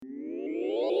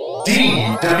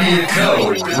DW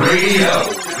Code Radio.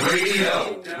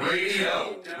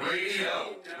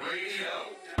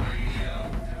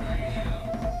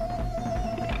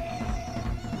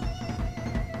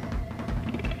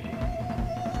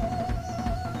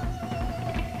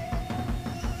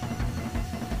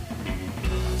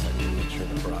 Make sure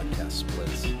the broadcast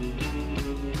splits.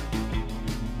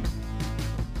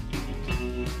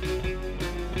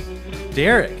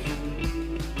 Derek,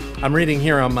 I'm reading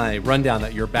here on my rundown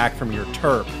that you're back from your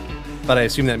terp, but I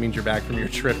assume that means you're back from your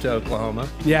trip to Oklahoma.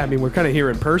 Yeah, I mean, we're kind of here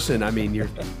in person. I mean,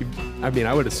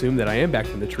 I would assume that I am back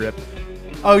from the trip.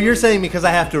 Oh, you're saying because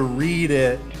I have to read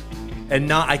it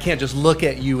and I can't just look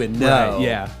at you and know.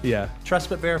 Right, yeah. Trust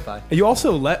but verify. You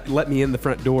also let me in the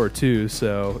front door too,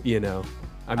 so I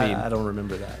mean, I don't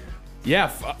remember that. yeah.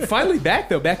 Finally back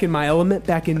though, back in my element,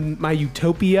 back in my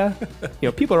utopia.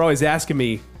 People are always asking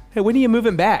me, "Hey, when are you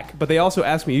moving back?" But they also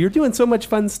ask me, "You're doing so much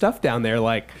fun stuff down there.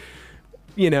 Like,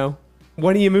 when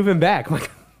are you moving back?" I'm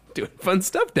like, doing fun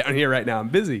stuff down here right now. I'm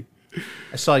busy.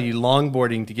 I saw you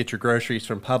longboarding to get your groceries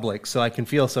from Publix, so I can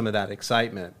feel some of that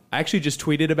excitement. I actually just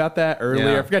tweeted about that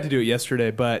earlier. Yeah. I forgot to do it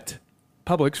yesterday, but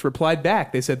Publix replied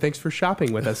back. They said, "Thanks for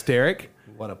shopping with us, Derek."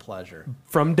 What a pleasure.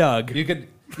 From Doug. You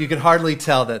could hardly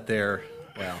tell that they're,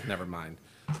 well, never mind.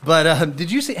 But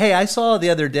did you see, hey, I saw the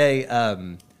other day,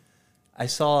 I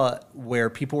saw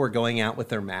where people were going out with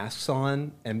their masks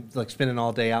on and like spending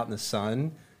all day out in the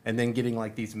sun and then getting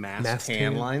like these mask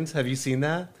tan lines. Have you seen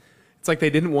that? It's like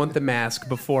they didn't want the mask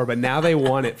before, but now they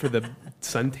want it for the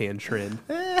suntan trend.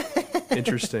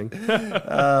 Interesting.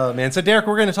 Oh, man. So, Derek,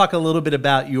 we're going to talk a little bit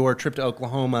about your trip to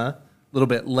Oklahoma a little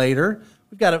bit later.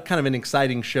 We've got a kind of an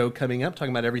exciting show coming up,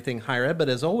 talking about everything higher ed. But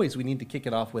as always, we need to kick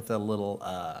it off with a little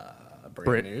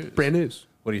brand news. Brand news.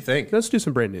 What do you think? Let's do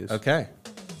some brand news. Okay.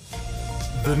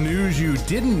 The news you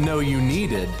didn't know you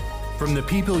needed from the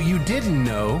people you didn't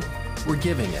know were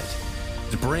giving it.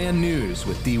 It's brand news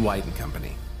with D. White and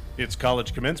Company. It's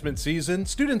college commencement season.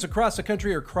 Students across the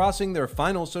country are crossing their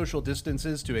final social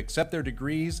distances to accept their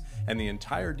degrees, and the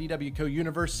entire DWCO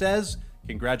universe says,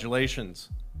 congratulations.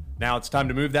 Now it's time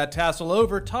to move that tassel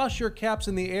over, toss your caps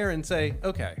in the air, and say,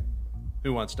 okay,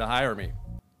 who wants to hire me?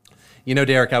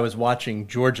 Derek, I was watching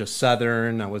Georgia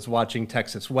Southern, I was watching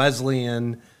Texas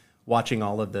Wesleyan, watching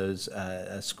all of those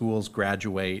schools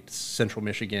graduate, Central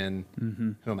Michigan.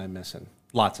 Mm-hmm. Who am I missing?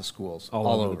 Lots of schools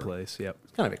all over the place. Yep.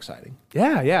 It's kind of exciting.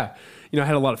 Yeah. I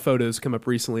had a lot of photos come up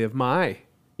recently of my,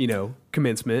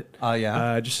 commencement. Oh,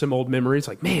 yeah? Just some old memories.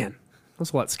 Like, man, I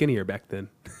was a lot skinnier back then.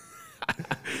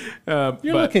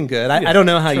 You're looking good. I don't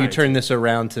know how you trying turn this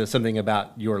around to something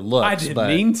about your looks. I didn't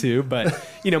mean to, but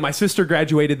my sister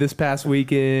graduated this past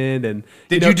weekend, and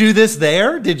Did you do this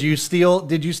there? Did you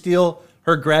steal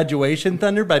her graduation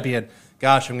thunder by being,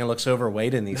 gosh, I'm going to look so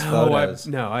overweight in these photos?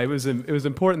 It was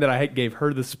important that I gave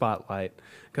her the spotlight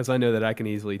because I know that I can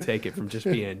easily take it from just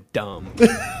being dumb,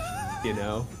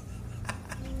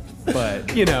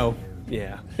 But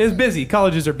yeah, it's busy.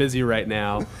 Colleges are busy right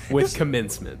now with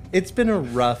commencement. It's been a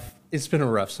rough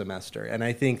semester, and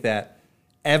I think that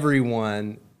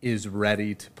everyone is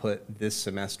ready to put this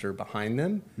semester behind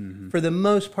them. Mm-hmm. For the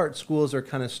most part, schools are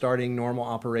kind of starting normal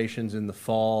operations in the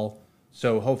fall,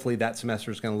 so hopefully that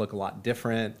semester is going to look a lot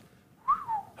different.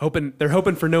 They're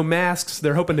hoping for no masks.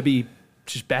 They're hoping to be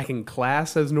just back in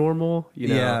class as normal.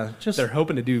 Yeah, they're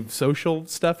hoping to do social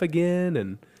stuff again,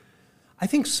 and I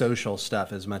think social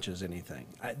stuff as much as anything.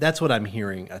 That's what I'm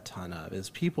hearing a ton of, is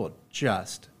people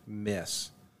just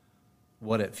miss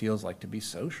what it feels like to be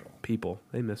social.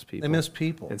 They miss people. They miss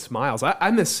people. And smiles.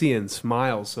 I miss seeing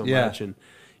smiles so Yeah. much, and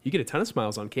you get a ton of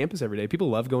smiles on campus every day. People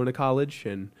love going to college,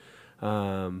 and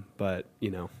but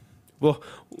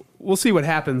we'll see what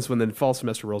happens when the fall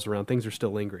semester rolls around. Things are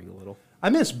still lingering a little.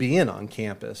 I miss being on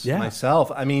campus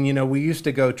myself. I mean, we used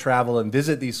to go travel and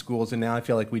visit these schools, and now I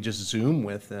feel like we just Zoom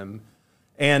with them.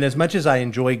 And as much as I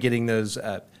enjoy getting those,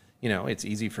 it's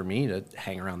easy for me to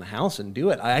hang around the house and do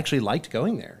it. I actually liked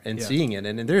going there and seeing it.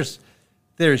 And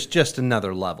there's just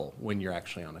another level when you're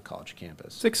actually on a college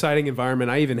campus. It's an exciting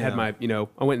environment. I even had I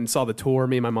went and saw the tour.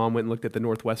 Me and my mom went and looked at the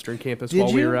Northwestern campus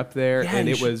while we were up there. Yeah, and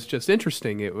it was just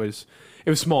interesting. It was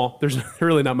small. There's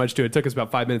really not much to it. It took us about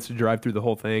 5 minutes to drive through the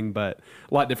whole thing, but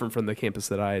a lot different from the campus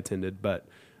that I attended. But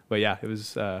yeah, it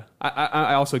was.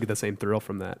 I also get the same thrill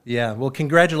from that. Yeah. Well,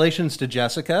 congratulations to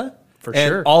Jessica. For and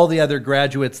sure. all the other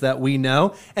graduates that we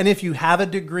know. And if you have a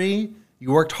degree,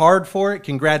 you worked hard for it,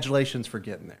 congratulations for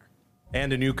getting there.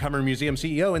 And a new Cummer Museum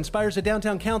CEO inspires a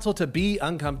downtown council to be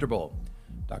uncomfortable.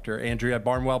 Dr. Andrea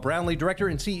Barnwell Brownlee, director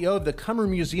and CEO of the Cummer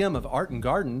Museum of Art and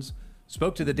Gardens,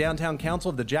 spoke to the Downtown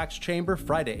Council of the Jax Chamber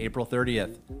Friday, April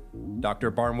 30th. Dr.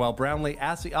 Barnwell Brownlee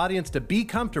asked the audience to be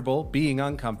comfortable being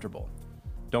uncomfortable.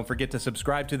 Don't forget to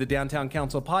subscribe to the Downtown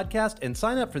Council podcast and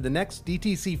sign up for the next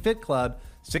DTC Fit Club,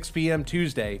 6 p.m.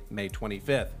 Tuesday, May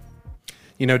 25th.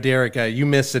 You know, Derek, you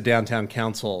missed the Downtown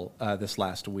Council this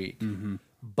last week. Mm-hmm.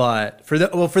 But for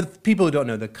the people who don't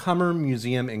know, the Cummer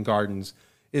Museum and Gardens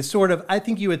is sort of, I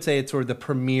think you would say it's sort of the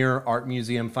premier art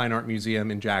museum, fine art museum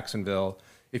in Jacksonville.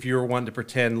 If you were one to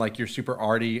pretend like you're super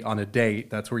arty on a date,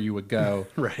 that's where you would go.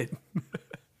 Right.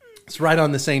 It's right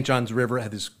on the St. Johns River. It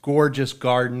had these gorgeous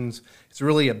gardens. It's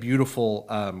really a beautiful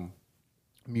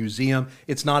museum.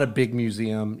 It's not a big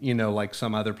museum, you know, like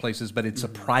some other places, but it's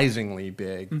surprisingly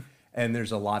big. And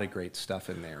there's a lot of great stuff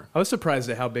in there. I was surprised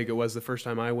at how big it was the first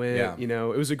time I went. Yeah. You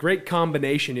know, it was a great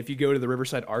combination. If you go to the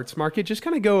Riverside Arts Market, just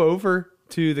kind of go over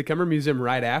to the Cummer Museum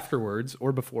right afterwards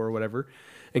or before or whatever,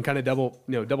 and kind of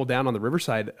double down on the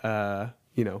Riverside,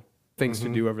 things to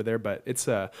do over there. But it's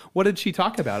what did she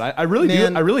talk about? I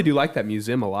really do like that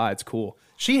museum a lot. It's cool.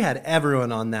 She had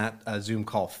everyone on that Zoom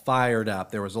call fired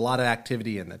up. There was a lot of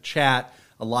activity in the chat,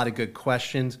 a lot of good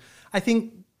questions. I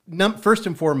think first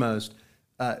and foremost,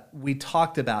 we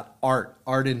talked about art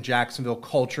in Jacksonville,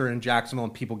 culture in Jacksonville,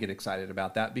 and people get excited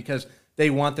about that because they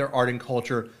want their art and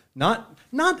culture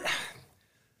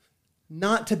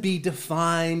not to be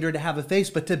defined or to have a face,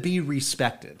 but to be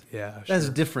respected. Yeah, sure. That's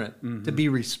different, to be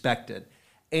respected.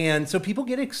 And so people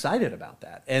get excited about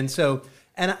that. And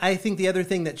I think the other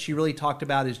thing that she really talked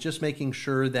about is just making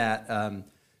sure that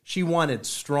she wanted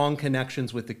strong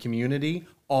connections with the community,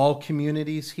 all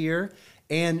communities here.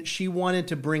 And she wanted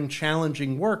to bring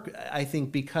challenging work, I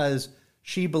think, because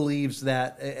she believes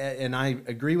that, and I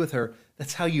agree with her,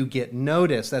 that's how you get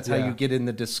noticed. That's how you get in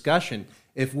the discussion.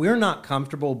 If we're not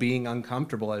comfortable being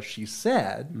uncomfortable, as she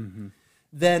said,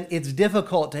 then it's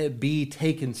difficult to be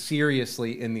taken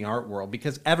seriously in the art world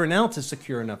because everyone else is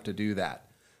secure enough to do that,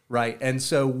 right? And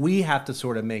so we have to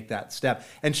sort of make that step.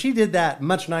 And she did that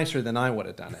much nicer than I would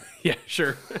have done it. Yeah,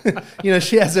 sure. You know,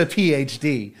 she has a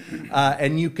PhD,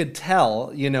 and you could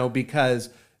tell, you know, because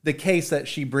the case that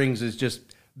she brings is just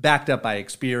backed up by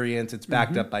experience. It's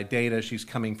backed up by data. She's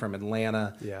coming from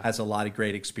Atlanta, has a lot of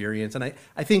great experience. And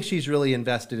I think she's really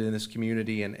invested in this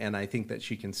community, and I think that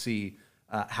she can see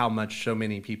how much so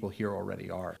many people here already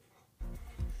are.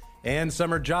 And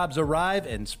summer jobs arrive,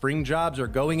 and spring jobs are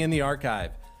going in the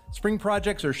archive. Spring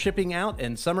projects are shipping out,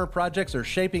 and summer projects are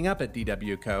shaping up at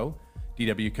DWCO.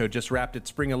 DWCO just wrapped its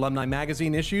Spring Alumni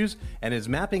Magazine issues and is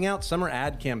mapping out summer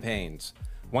ad campaigns.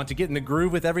 Want to get in the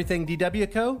groove with everything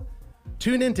DWCO?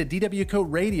 Tune in to DWCO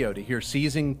Radio to hear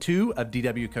Season 2 of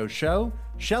DWCO Show,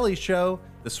 Shelley's Show,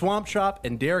 The Swamp Shop,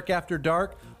 and Derek After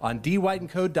Dark on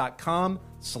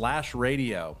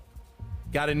dwhiteandco.com/radio.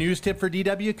 Got a news tip for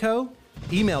DWCO?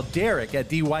 Email Derek at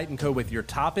dwhiteandco with your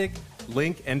topic,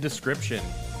 link, and description.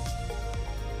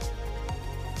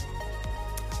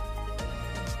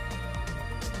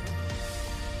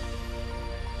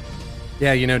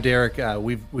 Yeah, you know, Derek,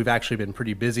 we've actually been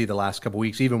pretty busy the last couple of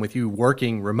weeks, even with you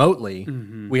working remotely.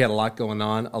 We had a lot going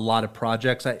on, a lot of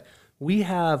projects. We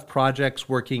have projects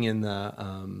working in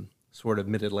the sort of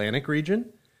Mid-Atlantic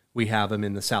region. We have them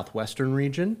in the Southwestern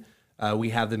region.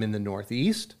 We have them in the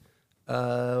Northeast.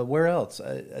 Where else?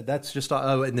 That's just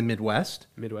in the Midwest.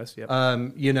 Midwest, yep.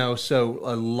 You know, so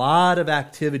a lot of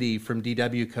activity from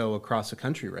DWCO across the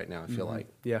country right now, I feel like.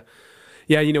 Yeah.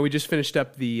 Yeah, you know, we just finished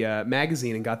up the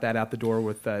magazine and got that out the door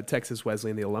with Texas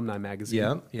Wesleyan, the alumni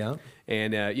magazine. Yeah.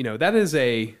 And you know, that is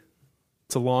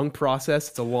it's a long process.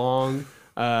 It's a long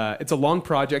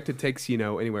project. It takes, you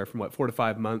know, anywhere from 4 to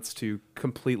 5 months to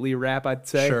completely wrap, I'd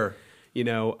say. Sure. You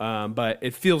know, but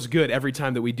it feels good every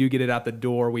time that we do get it out the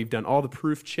door. We've done all the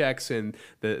proof checks, and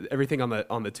everything on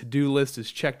the to-do list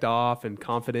is checked off, and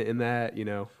confident in that. You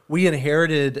know, we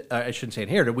inherited. I shouldn't say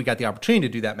inherited. We got the opportunity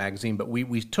to do that magazine, but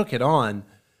we took it on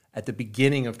at the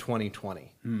beginning of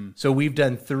 2020. So we've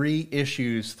done 3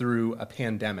 issues through a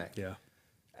pandemic. Yeah.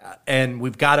 And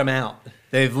we've got them out.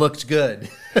 They've looked good.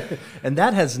 And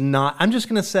that has not, I'm just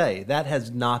going to say, that has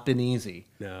not been easy.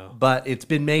 No. But it's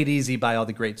been made easy by all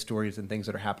the great stories and things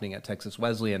that are happening at Texas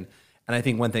Wesleyan. And I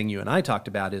think one thing you and I talked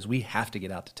about is we have to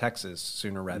get out to Texas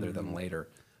sooner rather than later,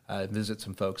 visit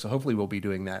some folks. So hopefully we'll be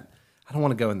doing that. I don't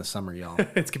want to go in the summer, y'all. It's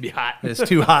going to be hot. It's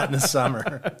too hot in the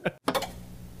summer.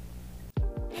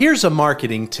 Here's a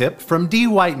marketing tip from D.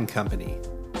 White & Company.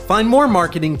 Find more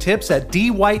marketing tips at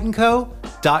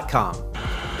dwhiteandco.com.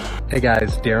 Hey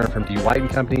guys, Darren from D. White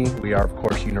 & Company. We are, of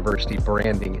course, university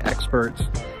branding experts.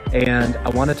 And I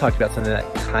want to talk about something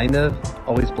that kind of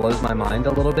always blows my mind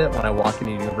a little bit when I walk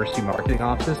into university marketing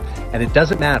offices, and it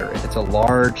doesn't matter if it's a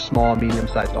large, small,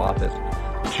 medium-sized office,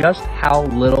 just how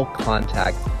little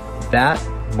contact that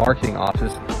marketing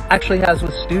office actually has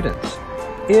with students.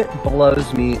 It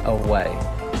blows me away.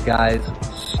 Guys,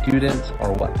 students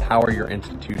are what power your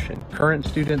institution. Current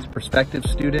students, prospective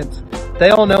students, they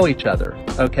all know each other,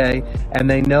 okay? And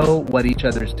they know what each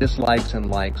other's dislikes and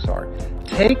likes are.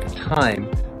 Take time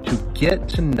to get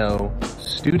to know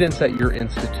students at your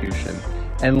institution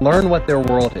and learn what their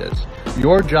world is.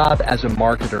 Your job as a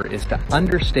marketer is to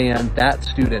understand that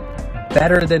student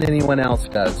better than anyone else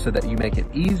does so that you make it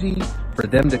easy for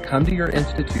them to come to your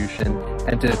institution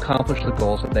and to accomplish the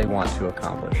goals that they want to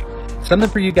accomplish. Something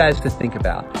for you guys to think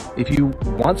about. If you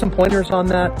want some pointers on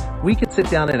that, we could sit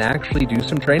down and actually do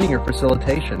some training or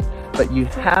facilitation, but you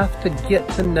have to get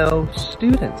to know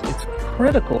students. It's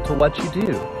critical to what you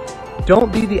do.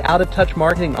 Don't be the out-of-touch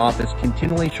marketing office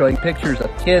continually showing pictures of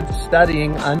kids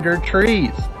studying under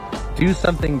trees. Do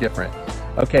something different.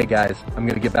 Okay, guys, I'm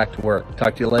going to get back to work.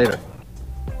 Talk to you later.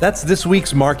 That's this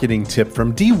week's marketing tip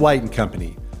from D. White &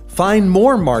 Company. Find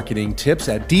more marketing tips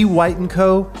at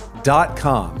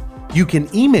dwightandco.com. You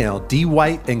can email D.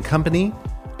 White & Company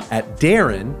at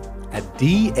Darren, at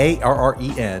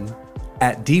D-A-R-R-E-N,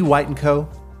 at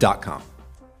dwightandco.com.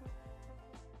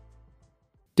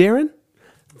 Darren,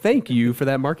 thank you for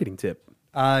that marketing tip.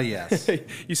 Yes.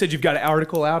 You said you've got an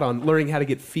article out on learning how to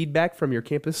get feedback from your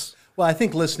campus. Well, I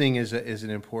think listening is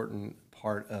an important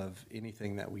part of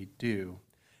anything that we do.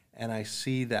 And I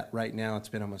see that right now it's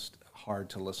been almost hard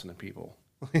to listen to people.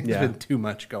 It's been too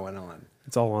much going on.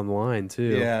 It's all online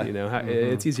too. Yeah. You know,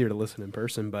 it's easier to listen in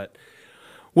person, but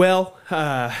well,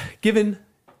 given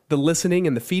the listening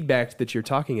and the feedback that you're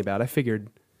talking about, I figured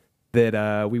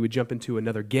that we would jump into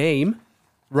another game.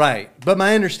 Right. But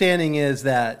my understanding is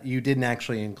that you didn't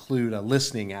actually include a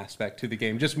listening aspect to the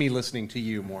game, just me listening to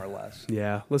you more or less.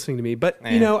 Yeah, listening to me. But,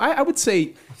 you know, I would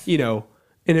say, you know,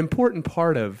 an important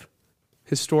part of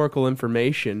historical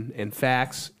information and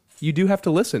facts, you do have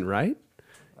to listen, right?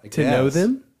 To know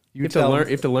them. You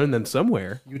have to learn them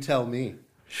somewhere. You tell me.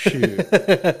 Shoot.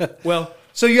 Well,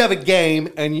 so you have a game,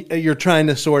 and you're trying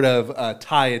to sort of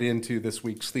tie it into this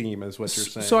week's theme, is what you're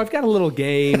saying. So I've got a little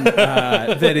game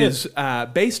that is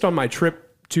based on my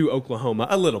trip to Oklahoma,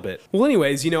 a little bit. Well,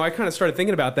 anyways, you know, I kind of started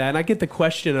thinking about that, and I get the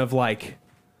question of like,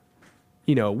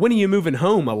 you know, when are you moving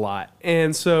home a lot?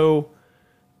 And so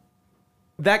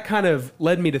that kind of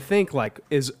led me to think like,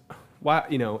 is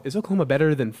Oklahoma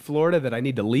better than Florida that I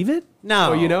need to leave it?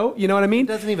 No. Or, you know what I mean? It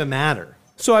doesn't even matter.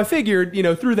 So I figured, you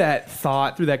know, through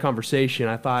that conversation,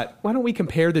 I thought, why don't we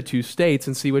compare the two states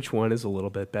and see which one is a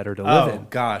little bit better to live in? Oh,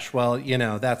 gosh. Well, you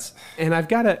know, that's... And I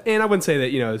wouldn't say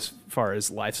that, you know, as far as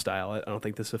lifestyle, I don't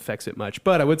think this affects it much,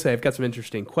 but I would say I've got some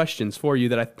interesting questions for you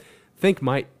that I think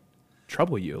might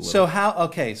trouble you a little. So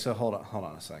hold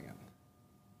on a second.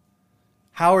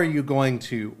 How are you going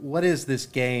to, what is this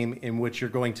game in which you're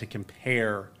going to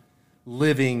compare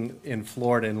living in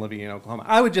Florida and living in Oklahoma?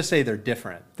 I would just say they're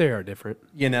different. They are different.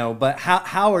 You know, but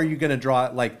how are you going to draw,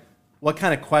 like, what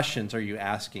kind of questions are you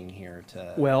asking here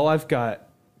to? Well, I've got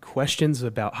questions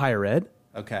about higher ed.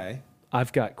 Okay.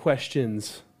 I've got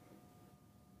questions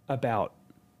about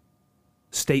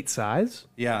state size.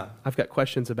 Yeah. I've got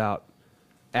questions about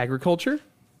agriculture.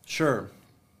 Sure.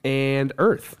 And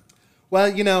earth. Well,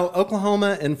 you know,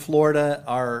 Oklahoma and Florida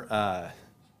are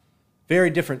very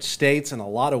different states in a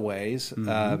lot of ways.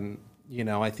 Mm-hmm. You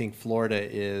know, I think Florida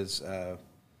is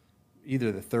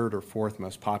either the third or fourth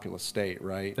most populous state,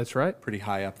 right? That's right. Pretty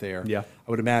high up there. Yeah.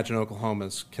 I would imagine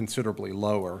Oklahoma's considerably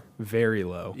lower. Very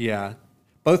low. Yeah.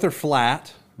 Both are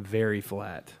flat. Very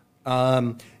flat.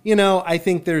 You know, I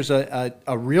think there's a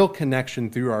real connection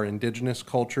through our indigenous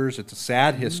cultures. It's a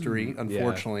sad history,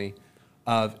 unfortunately,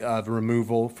 of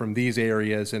removal from these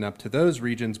areas and up to those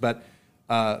regions, but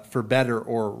for better,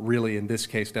 or really in this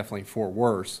case, definitely for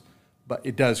worse. But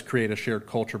it does create a shared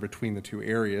culture between the two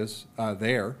areas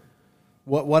there.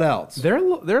 What else? They're a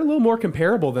little more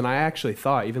comparable than I actually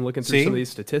thought, even looking through some of these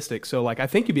statistics. So, like, I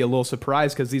think you'd be a little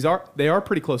surprised because they are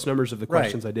pretty close numbers of the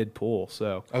questions I did pull.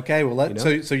 So okay, well,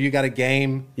 so you got a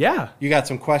game. Yeah, you got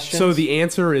some questions. So the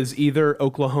answer is either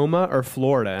Oklahoma or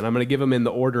Florida, and I'm going to give them in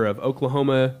the order of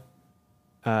Oklahoma.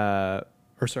 You're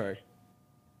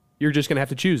just going to have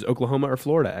to choose Oklahoma or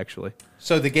Florida, actually.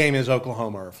 So the game is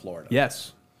Oklahoma or Florida.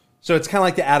 Yes. So it's kind of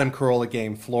like the Adam Carolla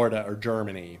game, Florida or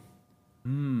Germany.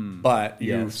 But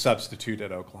you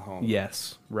substituted Oklahoma.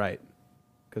 Yes, right.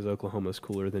 Because Oklahoma's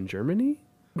cooler than Germany?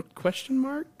 Question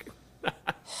mark?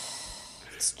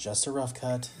 It's just a rough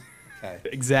cut. Okay.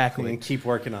 Exactly. And keep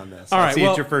working on this. All right. See,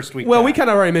 Well, it's your first week. Well, we back. kind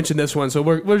of already mentioned this one, so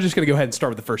we're just going to go ahead and start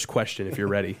with the first question if you're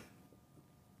ready.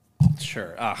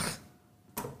 Sure. Ugh.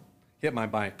 Hit my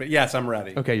mic. But yes, I'm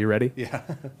ready. Okay, you ready? Yeah.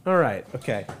 All right.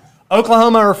 Okay.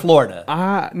 Oklahoma or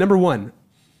Florida? Number one,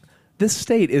 this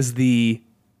state is the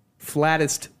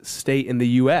flattest state in the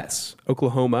U.S.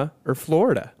 Oklahoma or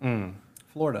Florida?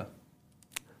 Florida.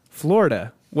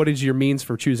 Florida. What is your means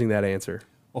for choosing that answer?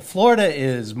 Well, Florida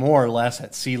is more or less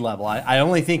at sea level. I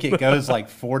only think it goes like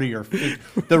 40 or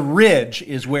 50. The ridge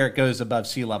is where it goes above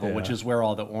sea level, which is where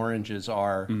all the oranges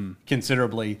are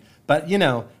considerably. But, you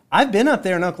know, I've been up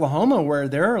there in Oklahoma where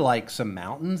there are like some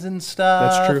mountains and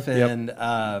stuff. That's true. Yep.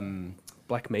 And,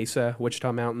 Black Mesa,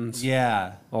 Wichita Mountains,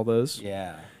 yeah. all those.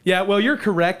 Yeah. Yeah, well, you're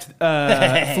correct.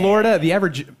 Florida, the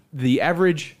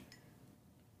average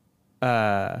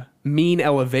mean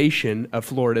elevation of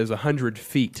Florida is 100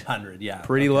 feet. 100, yeah.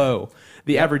 Pretty low.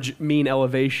 The average mean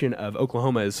elevation of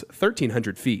Oklahoma is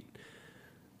 1,300 feet.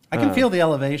 I can feel the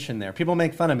elevation there. People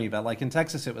make fun of me, but like in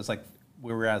Texas, it was like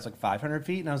we were at like 500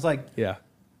 feet, and I was like, Yeah.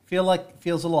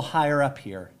 feels a little higher up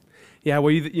here. Yeah,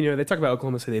 well, you know, they talk about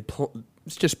Oklahoma, say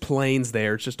it's just plains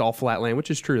there. It's just all flat land,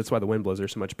 which is true. That's why the wind blows there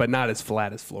so much, but not as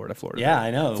flat as Florida. Yeah, I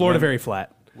know. Florida, very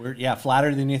flat. We're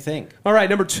flatter than you think. All right,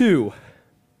 number two.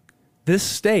 This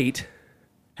state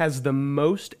has the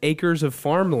most acres of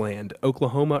farmland,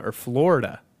 Oklahoma or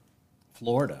Florida?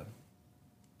 Florida.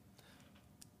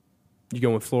 You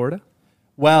going with Florida?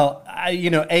 Well,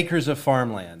 acres of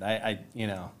farmland. I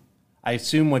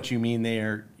assume what you mean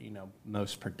there,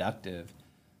 most productive.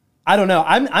 I don't know.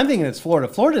 I'm thinking it's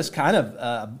Florida. Florida's kind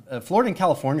of Florida and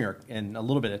California and a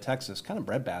little bit of Texas, kind of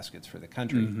breadbaskets for the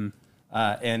country.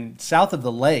 And south of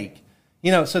the lake,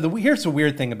 so here's the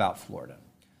weird thing about Florida.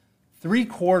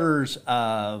 3/4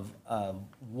 of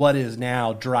what is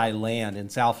now dry land in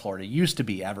South Florida used to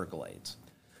be Everglades.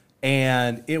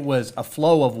 And it was a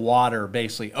flow of water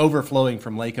basically overflowing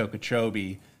from Lake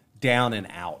Okeechobee down and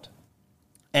out.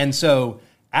 And so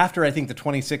after I think the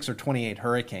 26 or 28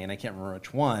 hurricane, I can't remember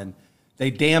which one,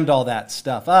 they dammed all that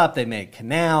stuff up. They made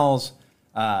canals.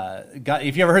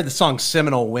 If you ever heard the song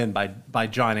Seminole Wind by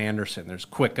John Anderson, there's a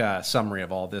quick summary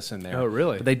of all this in there. Oh,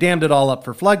 really? But they dammed it all up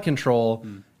for flood control.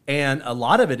 And a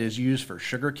lot of it is used for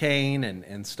sugarcane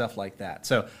and stuff like that.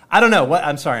 So I don't know.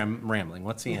 I'm sorry, I'm rambling.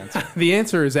 What's the answer? The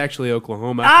answer is actually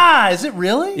Oklahoma. Is it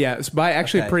really? Yeah, it's by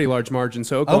actually a pretty large margin.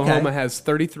 So Oklahoma has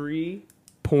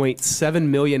 33.7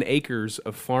 million acres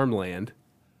of farmland.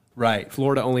 Right.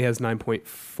 Florida only has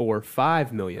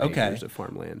 9.45 million acres of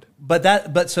farmland.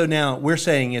 But so now we're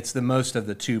saying it's the most of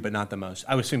the two, but not the most.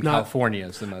 I would assume California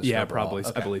is the most. Yeah, overall. probably.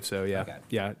 Okay. I believe so. Yeah. Okay.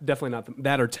 Yeah, definitely not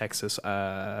that or Texas.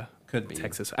 Could be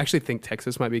Texas. I actually think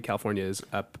Texas might be. California is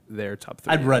up there, top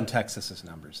 3. I'd run Texas's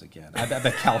numbers again. I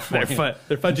bet California.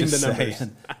 They're fudging Just the numbers.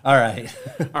 saying. All right.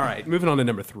 All right, moving on to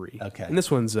number 3. Okay. And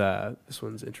this one's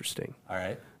interesting. All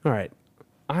right. All right.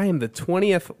 I am the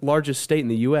 20th largest state in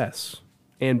the U.S.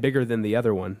 and bigger than the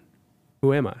other one.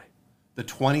 Who am I? The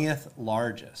 20th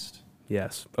largest.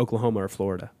 Yes, Oklahoma or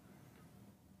Florida.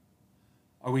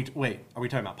 Are we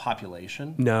talking about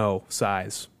population? No,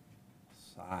 size.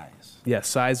 Size. Yes,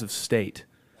 size of state.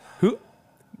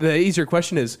 The easier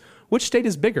question is, which state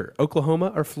is bigger,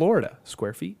 Oklahoma or Florida?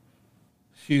 Square feet?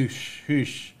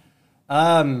 Whoosh.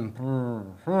 Man,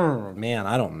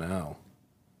 I don't know.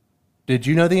 Did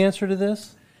you know the answer to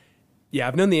this? Yeah,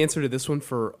 I've known the answer to this one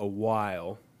for a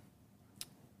while.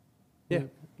 Yeah,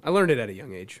 I learned it at a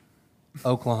young age.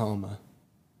 Oklahoma.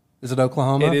 Is it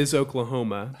Oklahoma? It is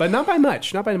Oklahoma, but not by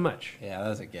much. Not by much. Yeah, that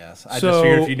was a guess. I just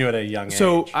figured if you knew it at a young age.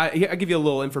 So I'll give you a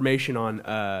little information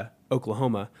on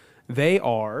Oklahoma. They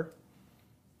are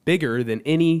bigger than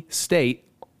any state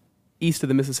east of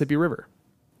the Mississippi River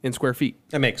in square feet.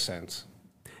 That makes sense.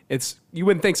 You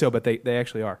wouldn't think so, but they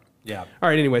actually are. Yeah. All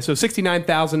right, anyway, so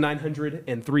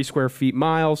 69,903 square feet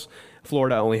miles.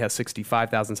 Florida only has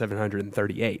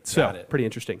 65,738. So pretty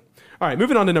interesting. All right,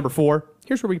 moving on to number 4.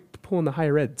 Here's where we pull in the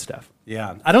higher ed stuff.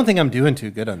 Yeah. I don't think I'm doing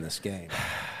too good on this game.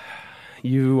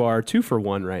 You are 2 for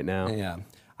 1 right now. Yeah.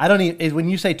 I don't even, when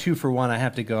you say 2 for 1, I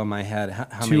have to go in my head. How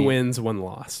 2 many? wins, 1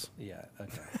 loss. Yeah.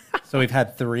 Okay. So we've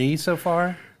had 3 so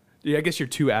far? Yeah, I guess you're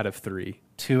 2 out of 3.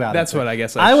 2 out That's of 3. what I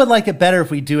guess. I would like it better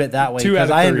if we do it that way 2 out because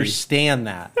of I 3. understand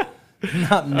that.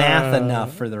 Not math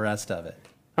enough for the rest of it.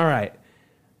 All right.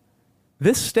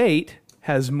 This state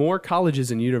has more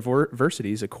colleges and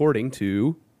universities according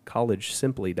to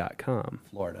collegesimply.com.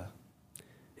 Florida.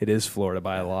 It is Florida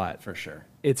by a lot. For sure.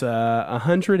 It's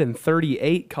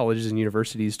 138 colleges and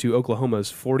universities to Oklahoma's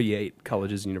 48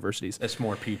 colleges and universities. That's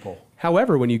more people.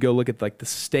 However, when you go look at like the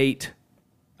state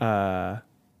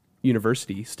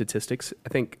university statistics, I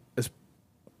think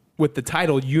with the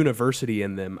title university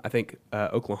in them, I think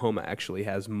Oklahoma actually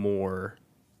has more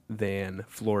than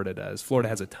Florida does. Florida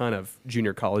has a ton of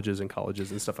junior colleges and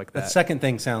stuff like The that. second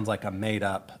thing sounds like a made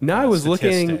up. No, I was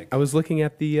statistic. looking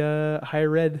at the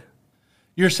higher ed.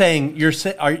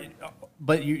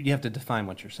 But you have to define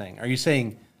what you're saying. Are you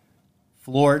saying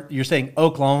Florida? You're saying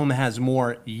Oklahoma has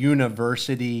more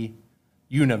universities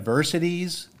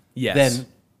Yes. than.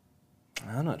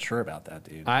 I'm not sure about that,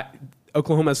 dude.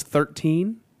 Oklahoma has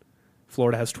 13.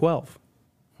 Florida has 12.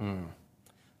 I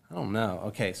don't know.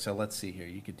 Okay, so let's see here.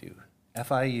 You could do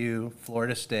FIU,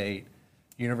 Florida State,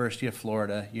 University of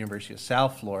Florida, University of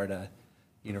South Florida,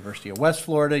 University of West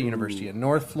Florida, University of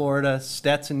North Florida,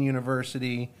 Stetson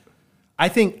University. I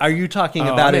think, are you talking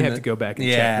about? I may have to go back and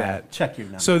check that. Check your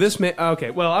numbers. So this may, okay,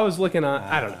 well, I was looking on,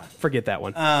 I don't know, forget that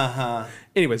one.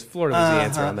 Anyways, Florida was the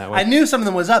answer on that one. I knew some of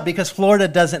them was up because Florida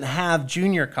doesn't have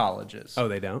junior colleges. Oh,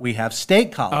 they don't? We have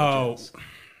state colleges.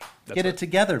 Get it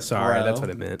together, Sorry, bro. that's what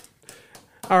it meant.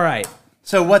 All right.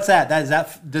 So what's that?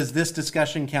 Does this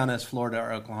discussion count as Florida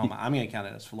or Oklahoma? I'm going to count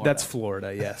it as Florida. That's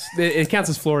Florida, yes. It counts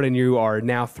as Florida, and you are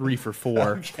now 3 for 4.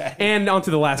 Okay. And on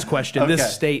to the last question. Okay.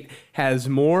 This state has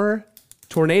more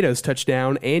tornadoes touch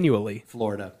down annually.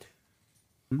 Florida.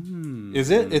 Is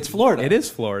it? It's Florida. It is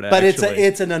Florida, but actually.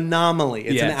 it's an anomaly.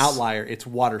 It's an Yes. outlier. It's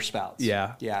water spouts.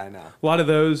 Yeah. Yeah, I know. A lot of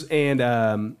those, and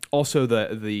also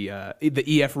the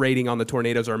EF rating on the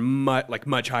tornadoes are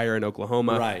much higher in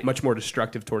Oklahoma. Right. Much more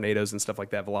destructive tornadoes and stuff like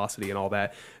that, velocity and all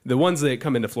that. The ones that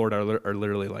come into Florida are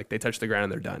literally like they touch the ground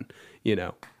and they're done. You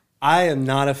know. I am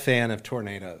not a fan of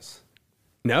tornadoes.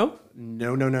 No.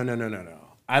 No.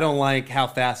 I don't like how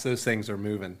fast those things are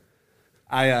moving.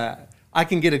 I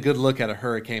can get a good look at a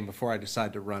hurricane before I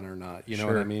decide to run or not. You know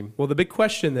what I mean? Well, the big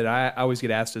question that I always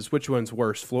get asked is which one's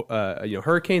worse,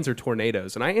 hurricanes or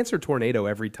tornadoes? And I answer tornado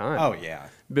every time. Oh, yeah.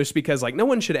 Just because, like, no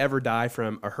one should ever die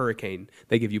from a hurricane.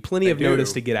 They give you plenty of do.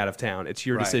 notice to get out of town. It's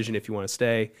your Right. decision if you want to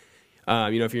stay.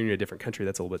 If you're in a different country,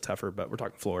 that's a little bit tougher. But we're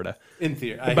talking Florida. In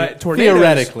theory, But tornadoes,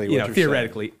 theoretically,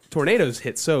 theoretically, tornadoes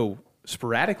hit so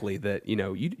sporadically that you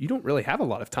don't really have a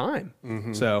lot of time.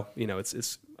 Mm-hmm. So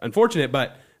it's unfortunate,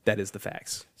 but that is the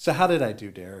facts. So how did I do,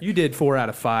 Derek? You did 4 out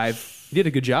of 5. You did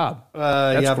a good job.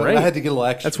 That's yeah, great. but I had to get a little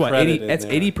extra. That's what credit 80. in That's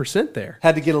there. 80% there.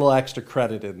 Had to get a little extra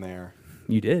credit in there.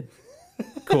 You did.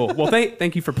 Cool. Well,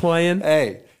 thank you for playing.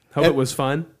 Hey, Hope it was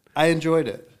fun. I enjoyed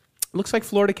it. Looks like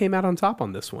Florida came out on top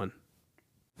on this one.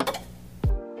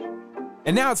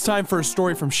 And now it's time for a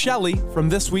story from Shelly from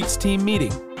this week's team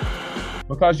meeting.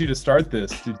 What caused you to start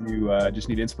this? Did you just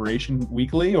need inspiration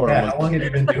weekly, or Yeah, how long have you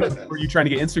been doing this? were you trying to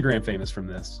get Instagram famous from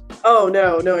this? Oh,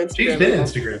 no Instagram. She's been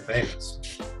Instagram famous.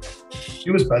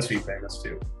 She was BuzzFeed famous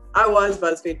too. I was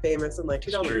BuzzFeed famous in like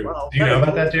It's true. 2012. Do you know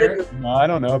about that, Derek? No, I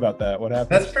don't know about that. What happened?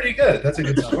 That's pretty good. That's a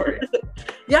good story.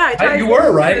 Yeah, I You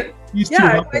were, right? These two Yeah, I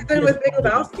humble typed in with Big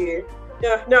Lebowski.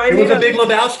 Yeah, no, I It made was a Big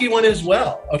Lebowski one as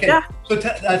well. Okay. Yeah. So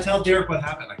tell Derek what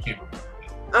happened. I can't remember.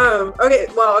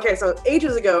 Okay, so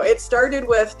ages ago, it started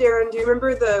with, Darren, do you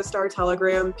remember the Star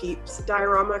Telegram Peeps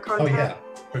diorama Oh contest? yeah,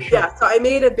 for sure. Yeah, so I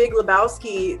made a Big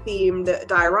Lebowski themed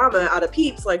diorama out of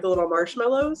Peeps, like the little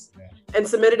marshmallows, and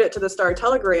submitted it to the Star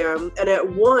Telegram, and it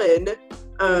won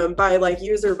by like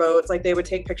user votes. Like they would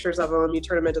take pictures of them, you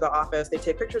turn them into the office, they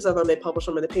take pictures of them, they publish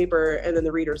them in the paper, and then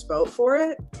the readers vote for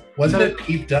it. Wasn't it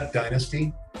Peep Duck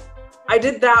Dynasty? I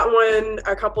did that one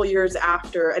a couple years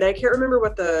after, and I can't remember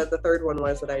what the third one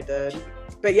was that I did.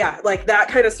 But yeah, like that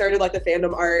kind of started like the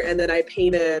fandom art, and then I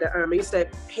painted, I used to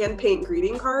hand paint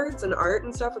greeting cards and art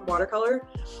and stuff with watercolor.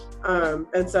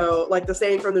 And so like the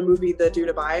saying from the movie The Dude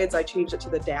Abides, I changed it to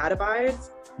The Dad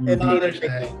Abides and Father's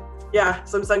painted Day. yeah,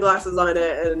 some sunglasses on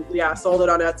it, and yeah, sold it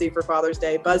on Etsy for Father's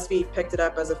Day. BuzzFeed picked it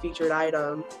up as a featured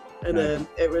item, and then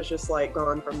it was just like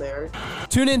gone from there.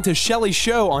 Tune in to Shelly's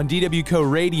show on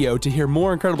DWCO Radio to hear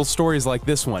more incredible stories like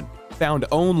this one, found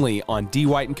only on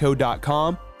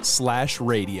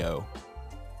dwhiteandco.com/radio.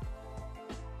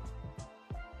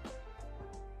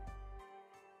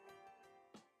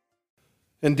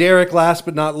 And Derek, last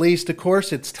but not least, of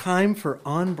course, it's time for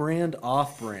On Brand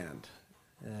Off Brand.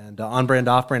 And On Brand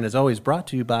Off Brand is always brought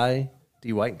to you by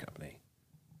D. White and Company.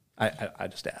 I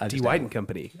just D. White and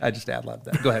Company. I just ad-libbed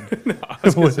that. Go ahead. I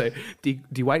was going to say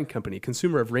D. White and Company,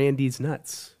 consumer of Randy's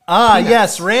nuts.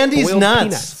 Yes, Randy's Boiled Nuts.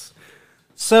 peanuts.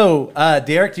 So,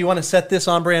 Derek, do you want to set this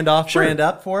On Brand Off Brand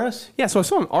up for us? Yeah, so I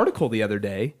saw an article the other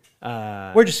day.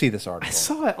 Where'd you see this article? I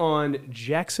saw it on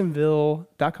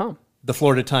Jacksonville.com. The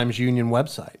Florida Times Union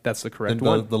website. That's the correct the,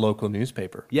 one. the local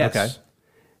newspaper. Yes. Okay.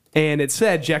 And it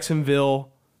said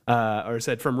Jacksonville, or it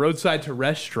said from roadside to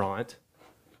restaurant,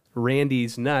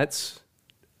 Randy's Nuts.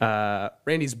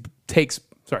 Randy's takes,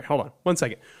 sorry, hold on one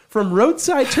second. From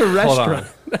roadside to restaurant.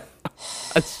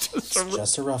 It's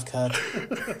just a rough cut.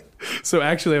 So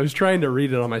actually, I was trying to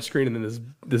read it on my screen, and then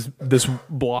this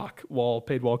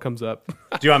paid wall comes up.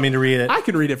 Do you want me to read it? I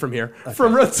can read it from here. Okay.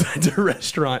 From roadside to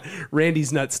restaurant,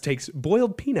 Randy's Nuts takes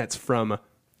boiled peanuts from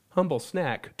humble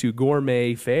snack to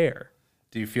gourmet fare.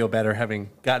 Do you feel better having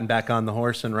gotten back on the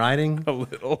horse and riding? A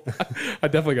little. I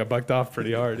definitely got bucked off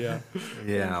pretty hard, yeah.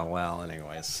 Yeah, well,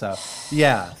 anyways. So,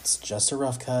 yeah. It's just a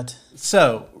rough cut.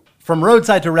 So, from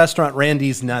roadside to restaurant,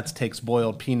 Randy's Nuts takes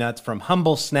boiled peanuts from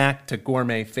humble snack to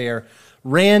gourmet fare.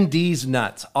 Randy's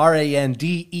Nuts,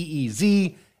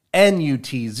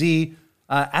 RANDEEZNUTZ.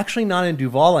 Actually not in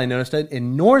Duval, I noticed it,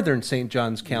 in northern St.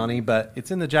 Johns County, but it's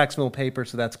in the Jacksonville paper,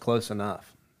 so that's close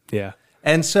enough. Yeah.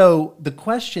 And so the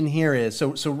question here is,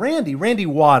 so Randy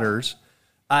Waters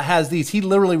has these, he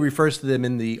literally refers to them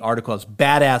in the article as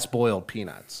badass boiled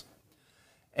peanuts.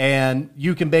 And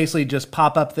you can basically just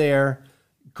pop up there,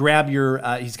 grab your,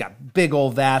 he's got big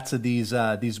old vats of these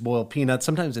boiled peanuts.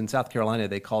 Sometimes in South Carolina,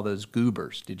 they call those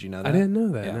goobers. Did you know that? I didn't know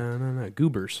that. Yeah. No.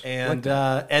 Goobers. And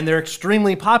they're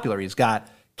extremely popular. He's got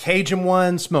Cajun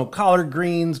ones, smoked collard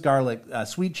greens, garlic,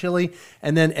 sweet chili,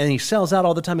 and he sells out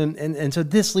all the time. And so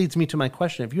this leads me to my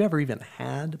question: have you ever even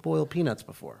had boiled peanuts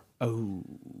before? Oh,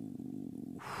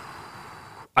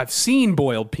 I've seen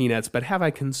boiled peanuts, but have I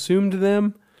consumed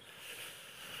them?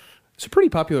 It's a pretty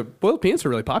popular. Boiled peanuts are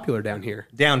really popular down here.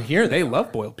 Down here, they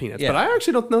love boiled peanuts, yeah. but I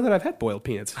actually don't know that I've had boiled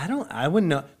peanuts. I wouldn't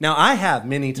know. Now I have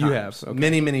many times. You have,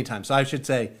 okay. Many times. So I should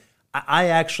say. I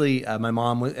actually, my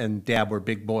mom and dad were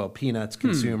big boiled peanuts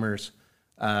consumers.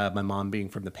 My mom being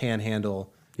from the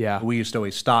Panhandle. Yeah. We used to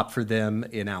always stop for them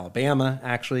in Alabama,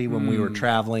 actually, when we were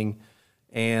traveling.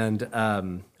 And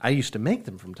I used to make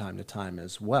them from time to time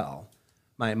as well.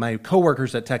 My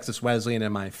coworkers at Texas Wesleyan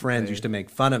and my friends used to make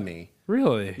fun of me.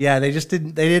 Really? Yeah, they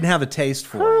didn't have a taste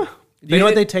for them. Do you know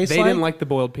what they taste like? They didn't like the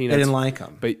boiled peanuts. They didn't like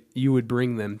them. But you would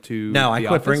bring them to No, I the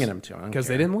quit office? bringing them to them. Because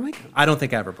they didn't like them? I don't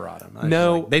think I ever brought them.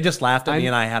 No. They just laughed at me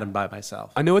and I had them by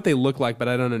myself. I know what they look like, but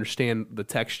I don't understand the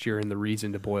texture and the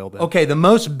reason to boil them. Okay, the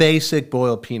most basic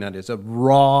boiled peanut is a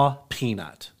raw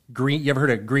peanut. Green. You ever heard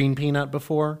of green peanut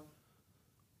before?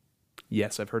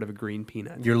 Yes, I've heard of a green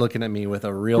peanut. You're looking at me with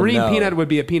a real green no. peanut would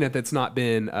be a peanut that's not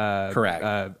been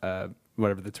correct.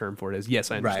 Whatever the term for it is.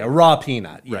 Yes, I understand. Right, a raw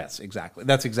peanut. Yes, exactly.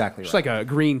 That's exactly Just right. like a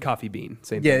green coffee bean.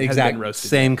 Same Yeah, thing. exactly. Been roasted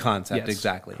Same yet. concept. Yes,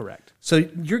 exactly. Correct. So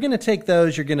you're going to take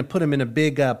those. You're going to put them in a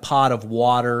big pot of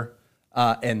water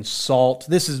and salt.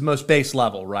 This is most base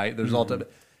level, right? There's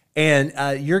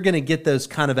and you're going to get those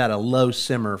kind of at a low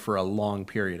simmer for a long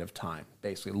period of time,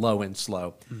 basically low and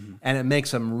slow, and it makes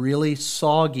them really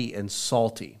soggy and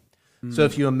salty. So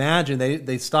if you imagine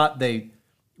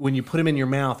when you put them in your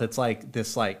mouth, it's like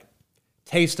this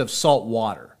taste of salt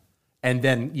water, and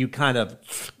then you kind of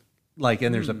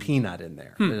and there's a peanut in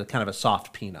there, there's kind of a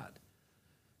soft peanut.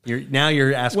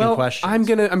 You're asking questions.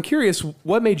 I'm curious.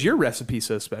 What made your recipe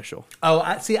so special? Oh,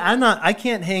 I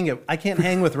can't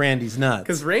hang with Randy's Nuts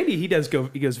because Randy he goes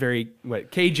very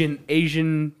Cajun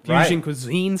Asian fusion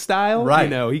cuisine style. Right. You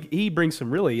know, he brings some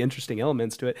really interesting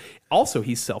elements to it. Also,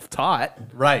 he's self-taught.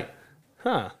 Right.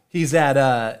 Huh. He's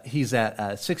at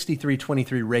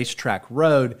 6323 Racetrack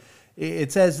Road.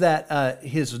 It says that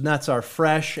his nuts are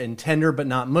fresh and tender, but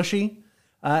not mushy,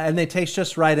 and they taste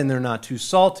just right, and they're not too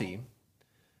salty.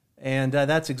 And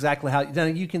that's exactly how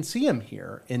you can see him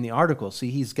here in the article. See,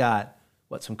 he's got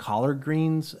some collard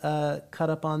greens cut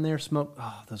up on there, smoked.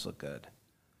 Oh, those look good.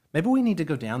 Maybe we need to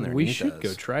go down there. We and eat should those.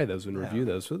 go try those and review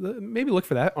those. So maybe look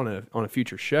for that on a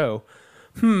future show.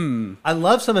 I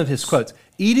love some of his quotes.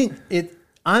 Eating it,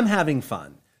 I'm having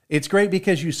fun. It's great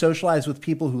because you socialize with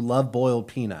people who love boiled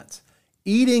peanuts.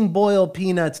 Eating boiled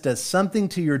peanuts does something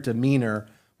to your demeanor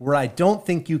where I don't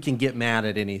think you can get mad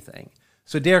at anything.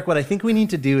 So, Derek, what I think we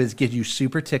need to do is get you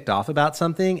super ticked off about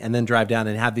something and then drive down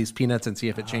and have these peanuts and see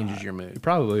if it changes your mood. You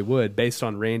probably would, based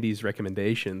on Randy's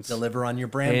recommendations. Deliver on your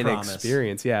brand and promise.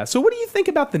 Experience, yeah. So what do you think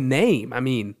about the name? I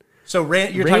mean... So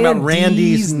you're talking about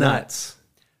Randy's Nuts.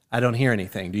 I don't hear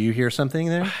anything. Do you hear something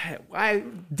there?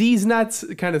 D's Nuts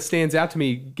kind of stands out to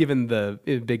me given the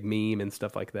big meme and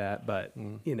stuff like that. But,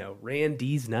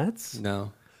 Randy's Nuts?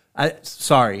 No.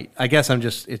 Sorry. I guess I'm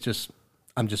just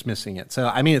missing it. So,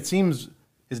 I mean, it seems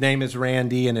his name is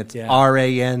Randy and it's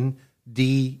RANDEEZNUTZ.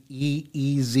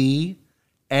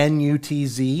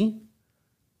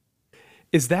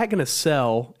 Is that going to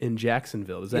sell in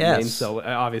Jacksonville? Does that Yes. name sell?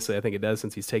 Obviously, I think it does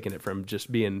since he's taken it from just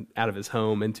being out of his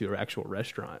home into an actual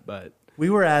restaurant. But We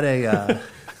were at a.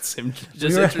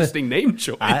 Just interesting name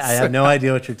choice. I have no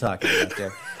idea what you're talking about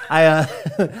there.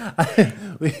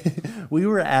 We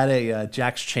were at a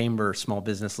Jack's Chamber Small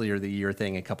Business Leader of the Year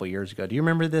thing a couple years ago. Do you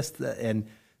remember this? And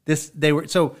they were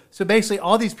so basically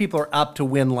all these people are up to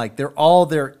win, like they're all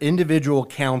their individual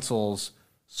council's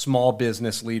Small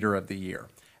Business Leader of the Year,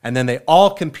 and then they all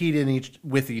compete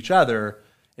with each other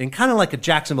in kind of like a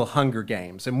Jacksonville Hunger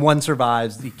Games, and one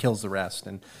survives, he kills the rest,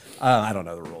 and I don't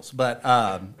know the rules, but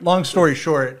long story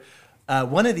short,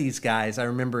 one of these guys, I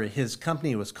remember his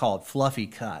company was called Fluffy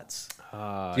Cuts.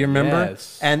 Do you remember?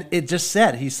 Yes. And it just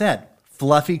he said,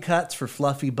 fluffy cuts for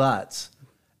fluffy butts.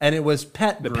 And it was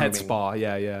pet grooming. Pet spa,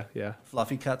 yeah.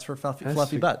 Fluffy cuts for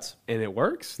fluffy butts. And it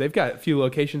works. They've got a few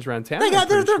locations around town.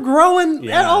 They're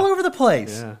growing all over the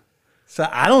place. Yeah. So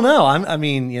I don't know.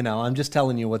 I'm just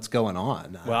telling you what's going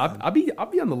on. Well, I'll be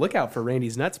on the lookout for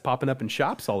Randy's Nuts popping up in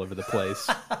shops all over the place.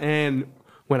 And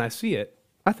when I see it,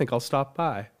 I think I'll stop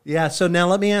by. Yeah. So now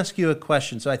let me ask you a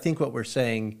question. So I think what we're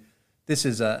saying, this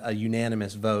is a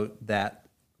unanimous vote that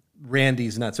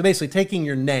Randy's Nuts. So basically, taking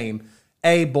your name.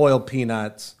 Boiled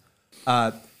peanuts,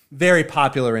 very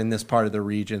popular in this part of the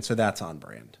region, so that's on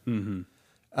brand. Mm-hmm.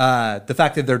 The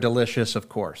fact that they're delicious, of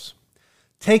course.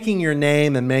 Taking your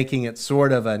name and making it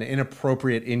sort of an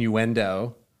inappropriate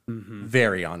innuendo,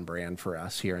 very on brand for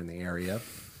us here in the area.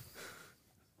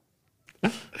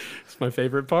 It's my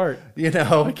favorite part. You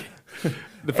know?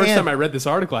 The first time I read this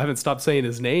article, I haven't stopped saying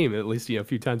his name at least a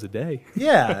few times a day.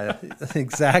 Yeah,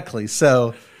 exactly.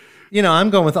 So... I'm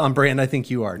going with on brand. I think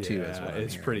you are too. Yeah,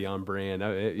 it's pretty on brand.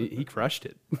 He crushed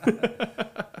it.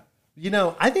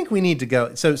 I think we need to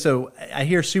go. So I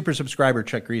hear super subscriber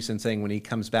Chuck Greason saying when he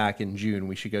comes back in June,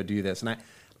 we should go do this. And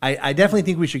I definitely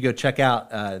think we should go check out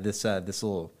this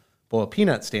little bowl of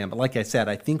peanut stand. But like I said,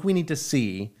 I think we need to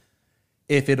see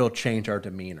if it'll change our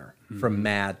demeanor from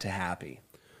mad to happy.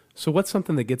 So what's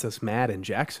something that gets us mad in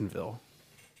Jacksonville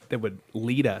that would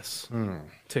lead us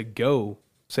to go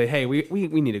say, hey, we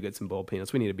need to get some boiled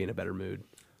peanuts. We need to be in a better mood.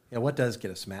 Yeah, what does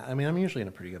get us mad? I mean, I'm usually in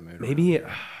a pretty good mood. Maybe,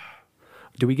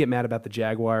 do we get mad about the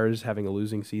Jaguars having a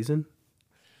losing season?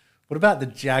 What about the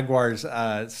Jaguars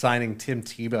signing Tim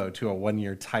Tebow to a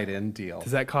 1-year tight end deal?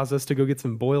 Does that cause us to go get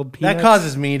some boiled peanuts? That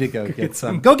causes me to go get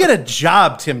some. Go get a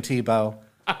job, Tim Tebow.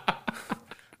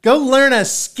 Go learn a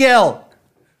skill.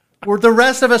 The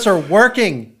rest of us are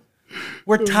working.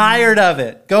 We're tired of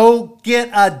it. Go get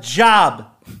a job.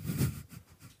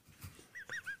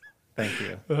 Thank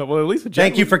you. Well, at least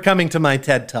thank you for coming to my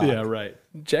TED Talk. Yeah, right.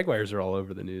 Jaguars are all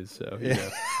over the news, so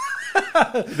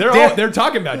they're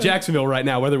talking about Jacksonville right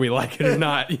now, whether we like it or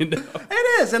not. It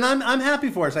is, and I'm happy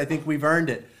for us. I think we've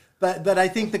earned it. But I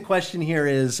think the question here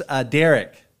is,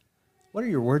 Derek, what are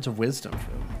your words of wisdom?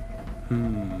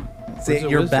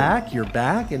 You're back,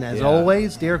 and as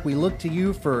always, Derek, we look to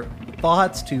you for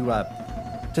thoughts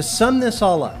to sum this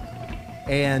all up.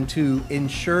 And to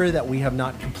ensure that we have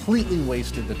not completely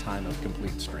wasted the time of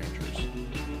complete strangers.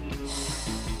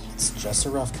 It's just a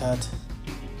rough cut.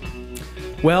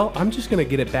 Well, I'm just going to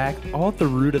get it back all at the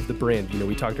root of the brand.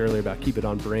 We talked earlier about keep it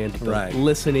on brand, right?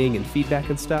 Listening and feedback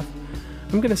and stuff.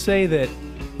 I'm going to say that,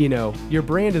 your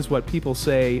brand is what people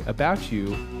say about you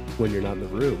when you're not in the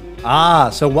room.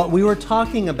 So what we were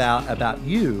talking about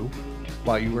you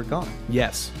while you were gone.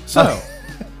 Yes. So...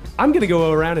 I'm going to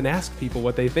go around and ask people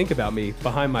what they think about me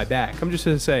behind my back. I'm just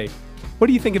going to say, what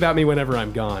do you think about me whenever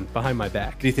I'm gone behind my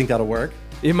back? Do you think that'll work?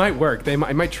 It might work. I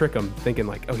might trick them thinking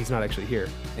like, oh, he's not actually here.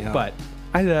 Yeah. But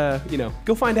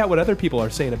go find out what other people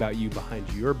are saying about you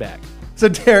behind your back. So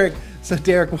Derek,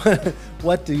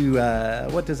 what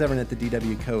does everyone at the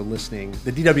DW Co listening,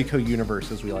 the DW Co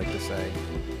universe, as we like to say,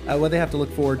 what they have to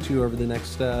look forward to over the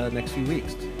next few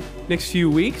weeks? Next few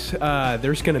weeks,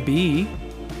 there's going to be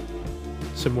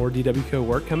some more DW Co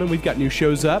work coming. We've got new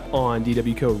shows up on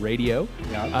DW Co Radio.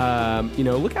 Yeah.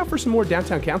 Look out for some more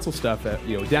Downtown Council stuff.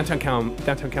 Downtown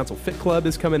Council Fit Club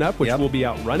is coming up, which will be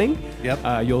out running.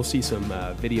 Yep. You'll see some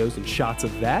videos and shots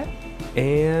of that.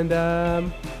 And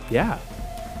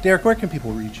Derek, where can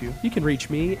people reach you? You can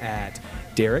reach me at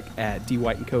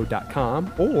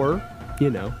derek@dwightandco.com or,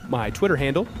 my Twitter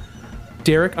handle,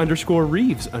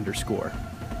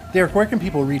 Derek_Reeves_. Derek, where can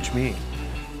people reach me?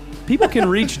 People can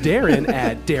reach Darren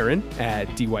at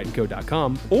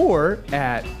dwightandco.com or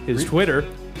at his Twitter,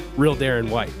 Real Darren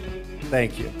White.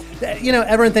 Thank you.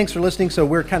 Everyone, thanks for listening. So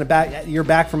we're kind of back. You're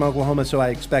back from Oklahoma, so I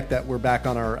expect that we're back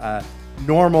on our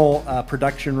normal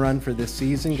production run for this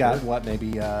season. Sure. Got what, maybe,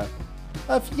 we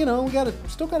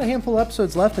still got a handful of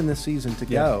episodes left in this season to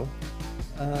go.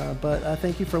 But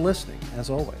thank you for listening, as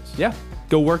always. Yeah.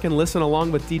 Go work and listen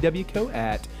along with DW Co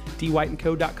at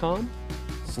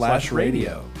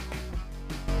dwightandco.com/radio.